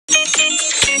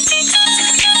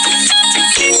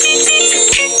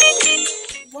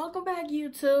back,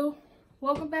 YouTube.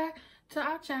 Welcome back to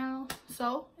our channel.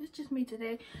 So it's just me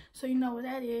today, so you know what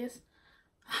that is.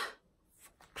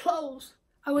 Clothes.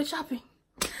 I went shopping.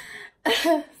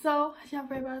 So as y'all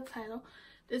read by the title,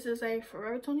 this is a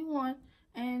Forever 21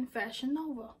 and Fashion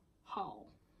Nova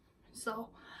haul. So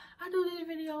I do this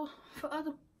video for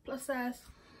other plus size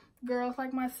girls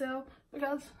like myself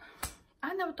because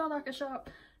I never thought I could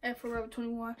shop at Forever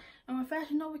 21, and when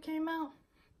Fashion Nova came out,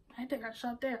 I think I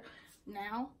shopped there.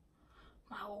 Now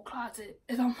my whole closet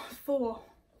is almost full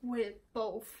with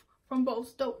from both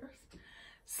stores.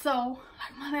 So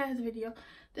like my last video,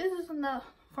 this is another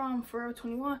from Forever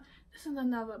 21. This is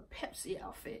another Pepsi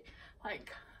outfit.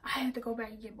 Like I had to go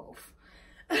back and get both.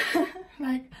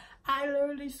 Like I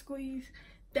literally squeezed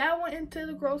that one into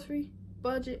the grocery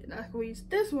budget, and I squeezed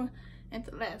this one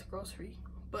into the last grocery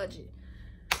budget.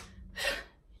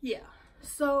 Yeah.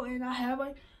 So, and I have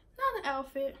another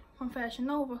outfit from Fashion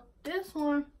Nova. This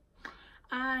one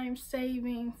I'm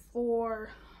saving for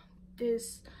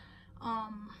this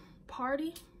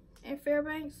party in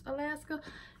Fairbanks, Alaska.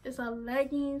 It's a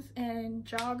leggings and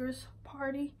joggers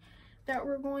party that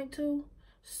we're going to.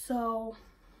 So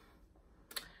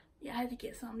yeah, I had to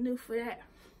get something new for that,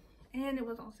 and it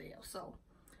was on sale, so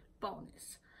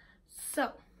bonus.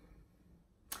 So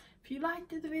if you liked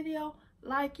this video,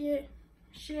 like it,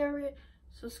 share it,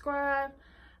 subscribe.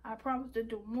 I promise to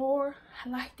do more. I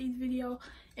like these videos.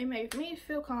 It makes me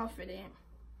feel confident,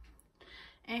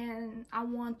 and I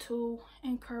want to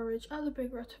encourage other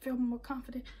big girls to feel more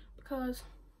confident because,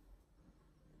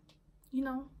 you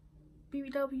know,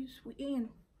 BBWs, we in.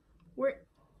 We're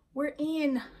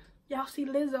in. Y'all see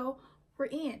Lizzo, we're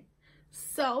in.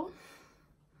 So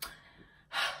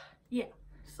yeah,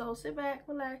 so sit back,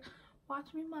 relax,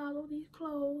 watch me model these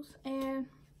clothes, and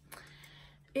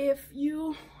if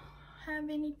you have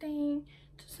anything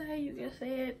to say, you can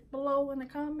say it below in the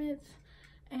comments.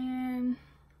 And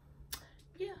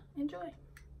yeah, enjoy.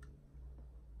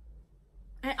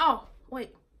 And oh,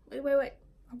 wait,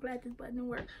 I'm glad this button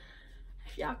worked.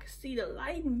 If y'all can see, the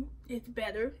lighting is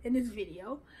better in this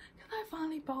video because I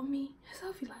finally bought me a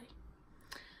selfie light.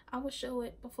 I will show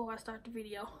it before I start the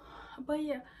video, but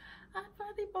yeah, I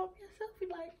finally bought me a selfie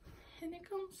light, and it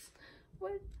comes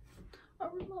with a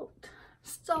remote.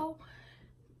 So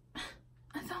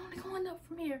it's only going up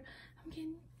from here. I'm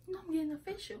getting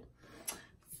official.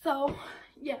 So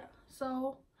yeah,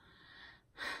 so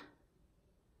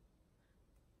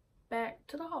back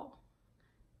to the haul.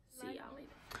 See y'all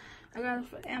later. I got it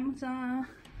for Amazon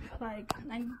for like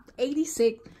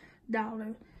 $86,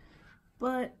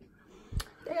 but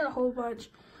they got a whole bunch.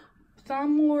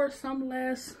 Some more, some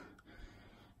less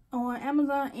on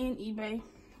Amazon and eBay,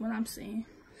 what I'm seeing.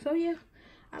 So yeah,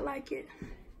 I like it.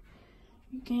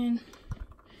 You can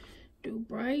do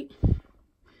bright,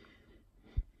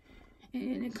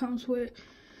 and it comes with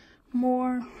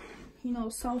more, you know,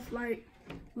 soft light,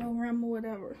 low rim or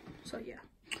whatever. So yeah,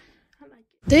 I like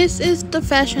it. This is the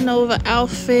Fashion Nova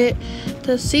outfit.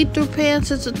 The see-through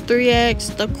pants is a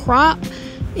 3X. The crop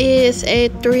is a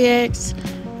 3X.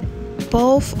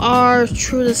 Both are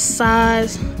true to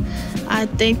size. I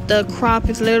think the crop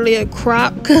is literally a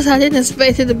crop because I didn't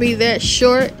expect it to be that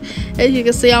short. As you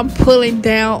can see, I'm pulling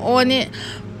down on it,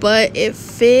 but it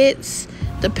fits.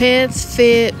 The pants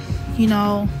fit, you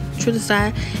know, true to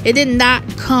size. It did not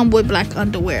come with black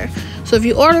underwear. So if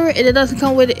you order it and it doesn't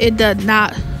come with it, it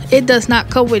does not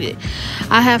come with it.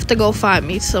 I have to go find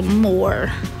me some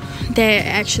more that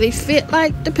actually fit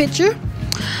like the picture.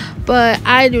 But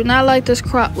I do not like this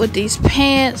crop with these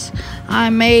pants.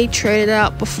 I may trade it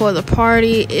out before the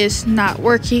party. It's not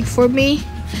working for me.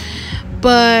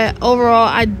 But overall,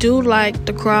 I do like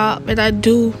the crop, and I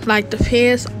do like the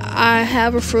pants. I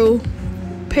have a few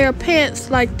pair of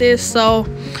pants like this, so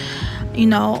you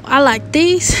know, I like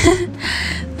these.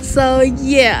 So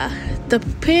yeah, the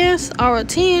pants are a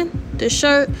 10. The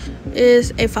shirt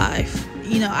is a 5.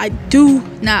 You know, I do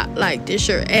not like this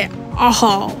shirt at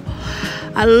all.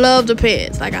 I love the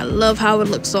pants, like I love how it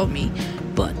looks on me,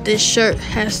 but this shirt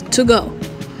has to go.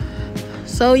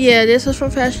 So yeah, this is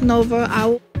from Fashion Nova.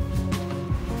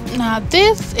 Now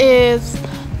this is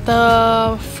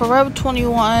the Forever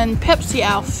 21 Pepsi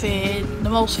outfit, the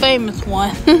most famous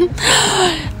one.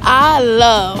 I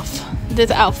love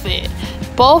this outfit.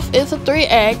 Both is a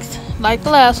 3X, like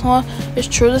the last one. It's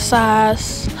true to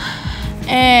size.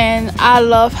 And I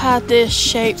love how this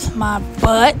shapes my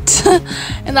butt.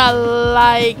 And I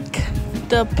like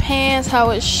the pants,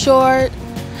 how it's short.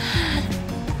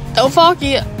 Don't fuck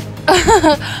it.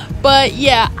 But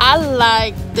yeah, I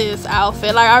like this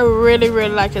outfit. Like I really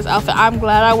like this outfit. I'm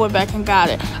glad I went back and got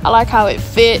it. I like how it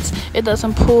fits. It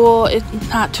doesn't pull. It's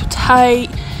not too tight.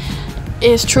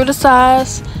 is true to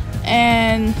size,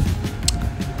 and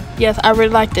yes, I really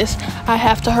like this. I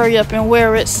have to hurry up and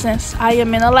wear it since I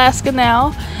am in Alaska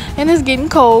now and it's getting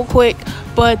cold quick,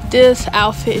 but this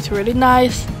outfit is really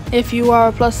nice. If you are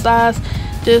a plus size,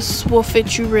 this will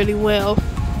fit you really well.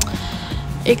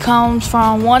 It comes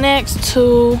from 1X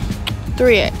to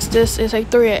 3X. This is a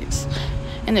 3X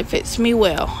and it fits me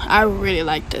well. I really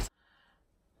like this.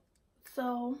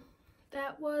 So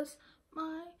that was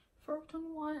my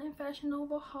 421 and Fashion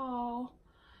Nova haul.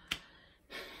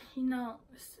 You know,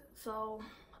 so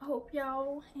I hope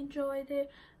y'all enjoyed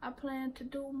it. I plan to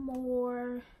do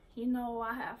more. You know,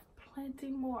 I have plenty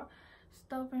more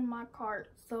stuff in my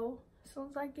cart, so as soon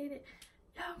as I get it,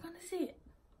 y'all gonna see it.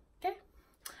 Okay,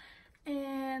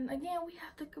 and again, we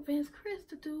have to convince Chris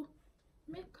to do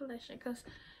mid collection because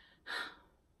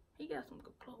he got some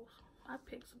good clothes. I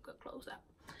picked some good clothes out.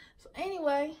 So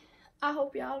anyway, I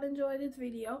hope y'all enjoyed this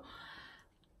video.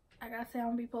 Like I said, I'm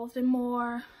gonna be posting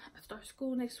more. I start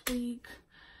school next week,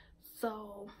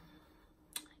 so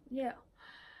yeah.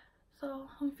 So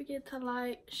don't forget to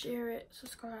like, share it,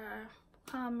 subscribe,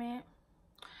 comment,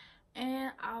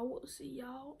 and I will see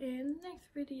y'all in the next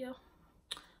video.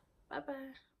 Bye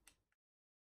bye.